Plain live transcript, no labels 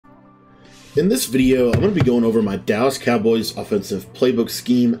In this video, I'm going to be going over my Dallas Cowboys offensive playbook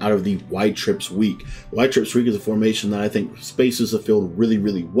scheme out of the wide trips week. Wide trips week is a formation that I think spaces the field really,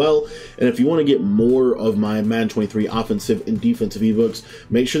 really well. And if you want to get more of my Madden 23 offensive and defensive ebooks,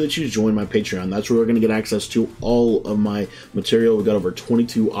 make sure that you join my Patreon. That's where we're going to get access to all of my material. We've got over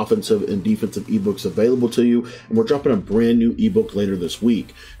 22 offensive and defensive ebooks available to you, and we're dropping a brand new ebook later this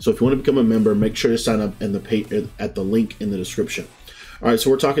week. So if you want to become a member, make sure to sign up in at the link in the description. All right,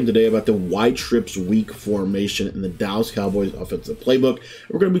 so we're talking today about the wide trips week formation in the Dallas Cowboys offensive playbook.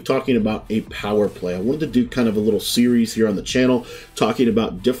 We're going to be talking about a power play. I wanted to do kind of a little series here on the channel talking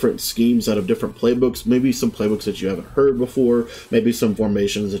about different schemes out of different playbooks, maybe some playbooks that you haven't heard before, maybe some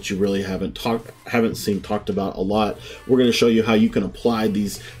formations that you really haven't seen talked about a lot. We're going to show you how you can apply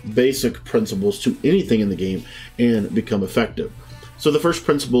these basic principles to anything in the game and become effective. So the first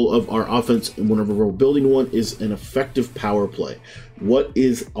principle of our offense, whenever we're building one, is an effective power play. What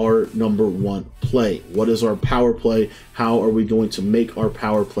is our number one play? What is our power play? How are we going to make our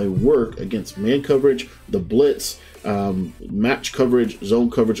power play work against man coverage, the blitz, match coverage,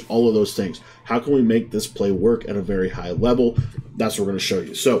 zone coverage, all of those things? How can we make this play work at a very high level? That's what we're going to show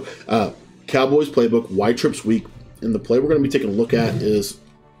you. So Cowboys playbook, wide trips week, and the play we're going to be taking a look at is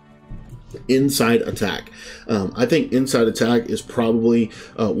inside attack. I think inside attack is probably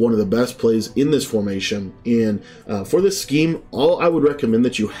one of the best plays in this formation, and for this scheme, all I would recommend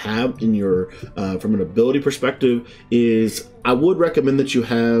that you have in your from an ability perspective is I would recommend that you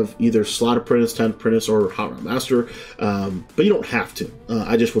have either Slot Apprentice, 10th Apprentice, or Hot Route Master, but you don't have to.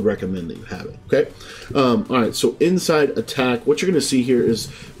 I just would recommend that you have it. Okay. All right. So inside attack, what you're going to see here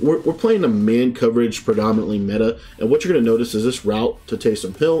is we're playing a man coverage predominantly meta, and what you're going to notice is this route to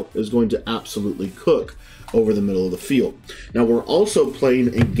Taysom Hill is going to absolutely cook over the middle of the field. Now we're also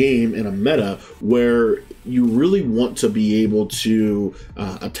playing a game in a meta where you really want to be able to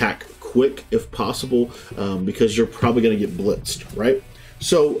attack quick if possible, because you're probably going to get blitzed, right?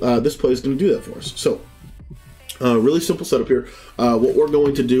 So this play is going to do that for us. So really simple setup here. What we're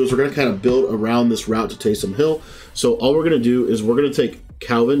going to do is we're going to kind of build around this route to Taysom Hill. So all we're going to do is we're going to take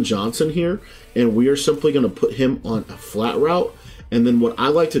Calvin Johnson here, and we are simply going to put him on a flat route. And then what I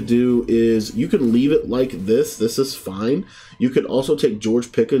like to do is you can leave it like this. This is fine. You could also take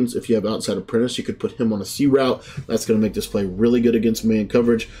George Pickens if you have outside apprentice. You could put him on a C route. That's going to make this play really good against man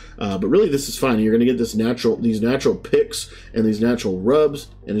coverage. But really, this is fine. You're going to get these natural picks and these natural rubs.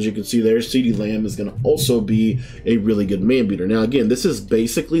 And as you can see there, CeeDee Lamb is going to also be a really good man beater. Now, again, this is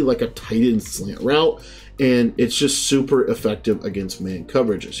basically like a tight end slant route, and it's just super effective against man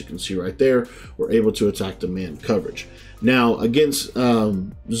coverage. As you can see right there, we're able to attack the man coverage. Now, against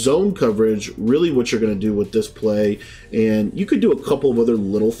zone coverage, really what you're going to do with this play, and you could do a couple of other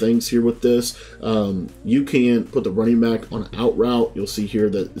little things here with this. You can put the running back on an out route. You'll see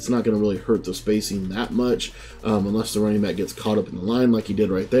here that it's not going to really hurt the spacing that much unless the running back gets caught up in the line like he did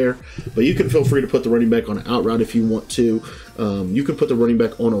right there. But you can feel free to put the running back on an out route if you want to. You can put the running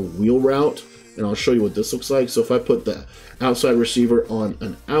back on a wheel route, and I'll show you what this looks like. So if I put the outside receiver on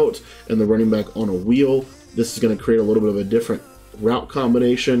an out and the running back on a wheel, this is going to create a little bit of a different route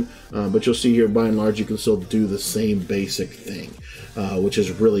combination, but you'll see here, by and large, you can still do the same basic thing, which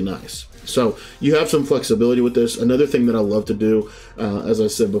is really nice. So you have some flexibility with this. Another thing that I love to do, as I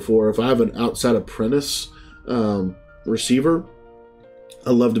said before, if I have an outside apprentice receiver, I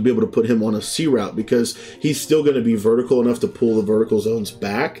love to be able to put him on a C route because he's still going to be vertical enough to pull the vertical zones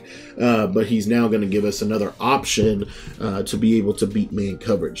back, but he's now going to give us another option to be able to beat man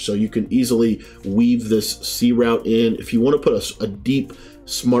coverage. So you can easily weave this C route in. If you want to put a deep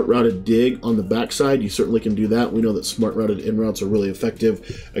smart routed dig on the backside, you certainly can do that. We know that smart routed in routes are really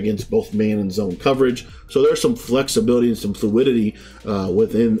effective against both man and zone coverage. So there's some flexibility and some fluidity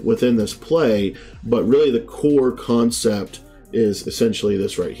within this play, but really the core concept is essentially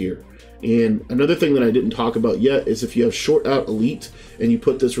this right here. And another thing that I didn't talk about yet is if you have short out elite and you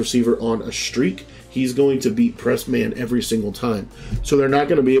put this receiver on a streak, he's going to beat press man every single time. So they're not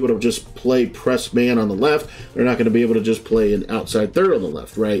going to be able to just play press man on the left. They're not going to be able to just play an outside third on the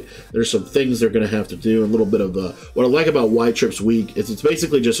left, right? There's some things they're going to have to do. A little bit of what I like about wide trips week is it's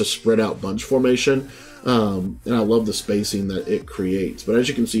basically just a spread out bunch formation. And I love the spacing that it creates. But as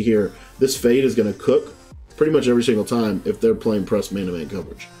you can see here, this fade is going to cook pretty much every single time if they're playing press man-to-man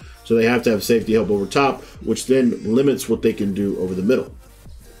coverage. So they have to have safety help over top, which then limits what they can do over the middle.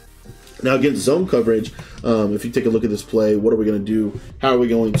 Now against zone coverage, if you take a look at this play, what are we going to do? How are we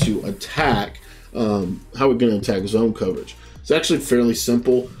going to attack? How are we going to attack zone coverage? It's actually fairly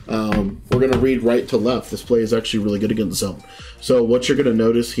simple. We're going to read right to left. This play is actually really good against zone. So what you're going to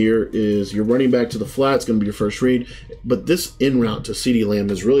notice here is you're running back to the flat. It's going to be your first read. But this in route to CeeDee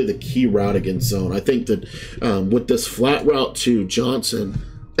Lamb is really the key route against zone. I think that with this flat route to Johnson,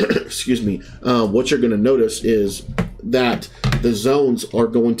 excuse me, what you're going to notice is that the zones are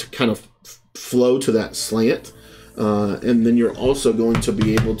going to kind of flow to that slant. And then you're also going to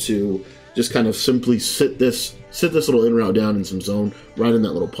be able to just kind of simply sit this little in route down in some zone right in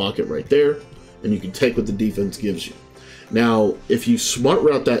that little pocket right there, and you can take what the defense gives you. Now, if you smart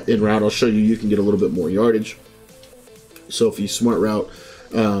route that in route, I'll show you can get a little bit more yardage. So if you smart route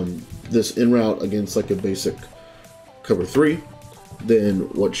this in route against like a basic cover 3, then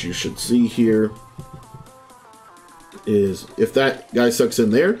what you should see here is if that guy sucks in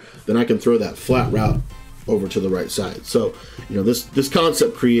there, then I can throw that flat route over to the right side. So, this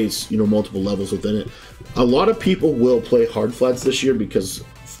concept creates, multiple levels within it. A lot of people will play hard flats this year because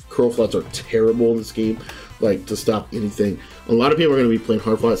curl flats are terrible in this game, like to stop anything. A lot of people are going to be playing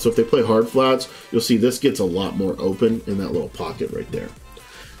hard flats. So if they play hard flats, you'll see this gets a lot more open in that little pocket right there.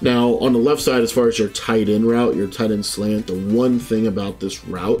 Now, on the left side, as far as your tight end route, your tight end slant, the one thing about this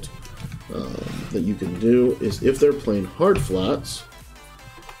route that you can do is if they're playing hard flats,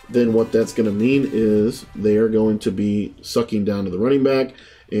 then what that's going to mean is they are going to be sucking down to the running back,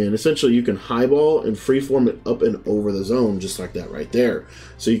 and essentially you can highball and freeform it up and over the zone just like that right there.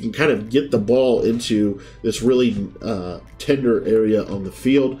 So you can kind of get the ball into this really tender area on the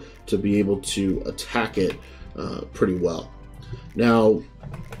field to be able to attack it pretty well. Now,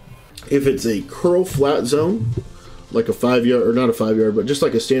 if it's a curl flat zone, like a 5 yard, or not a 5 yard, but just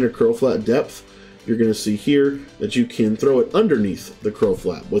like a standard curl flat depth, you're going to see here that you can throw it underneath the curl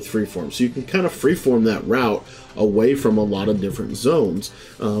flat with freeform. So you can kind of freeform that route away from a lot of different zones.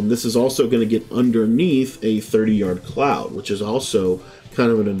 This is also going to get underneath a 30-yard cloud, which is also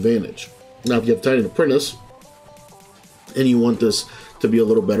kind of an advantage. Now, if you have tight end apprentice and you want this to be a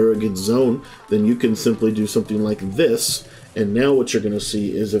little better against zone, then you can simply do something like this. And now what you're going to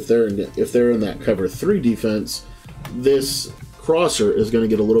see is if they're in that cover 3 defense, this crosser is going to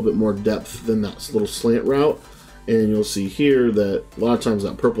get a little bit more depth than that little slant route, and you'll see here that a lot of times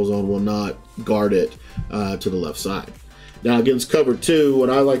that purple zone will not guard it to the left side. Now against cover 2, what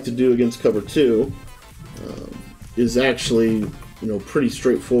I like to do against cover 2 is actually pretty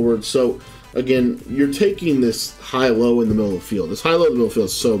straightforward. So again, you're taking this high-low in the middle of the field. This high-low in the middle of the field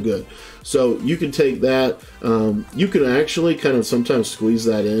is so good. So you can take that. You can actually kind of sometimes squeeze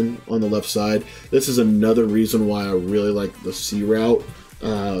that in on the left side. This is another reason why I really like the C route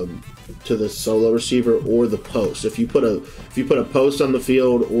to the solo receiver or the post. If you put a post on the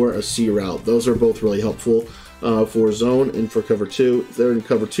field or a C route, those are both really helpful for zone and for cover 2. If they're in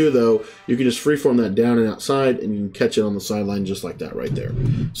cover 2, though, you can just freeform that down and outside, and you can catch it on the sideline just like that right there.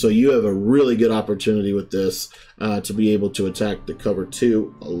 So you have a really good opportunity with this to be able to attack the cover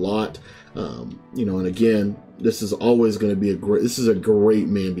 2 a lot. And again, this is always going to be a great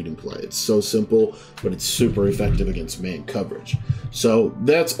man beating play. It's so simple, but it's super effective against man coverage. So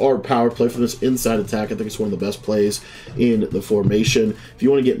that's our power play for this inside attack. I think it's one of the best plays in the formation. If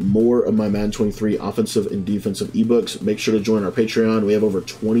you want to get more of my Madden 23 offensive and defensive ebooks, make sure to join our Patreon. We have over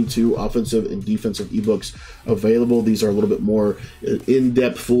 22 offensive and defensive ebooks available. These are a little bit more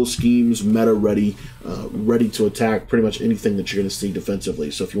in-depth, full schemes, meta ready, ready to attack pretty much anything that you're going to see defensively.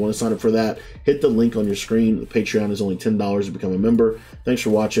 So if you want to sign up for that, hit the link on your screen. The Patreon is only $10 to become a member. Thanks for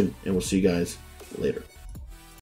watching, and we'll see you guys later.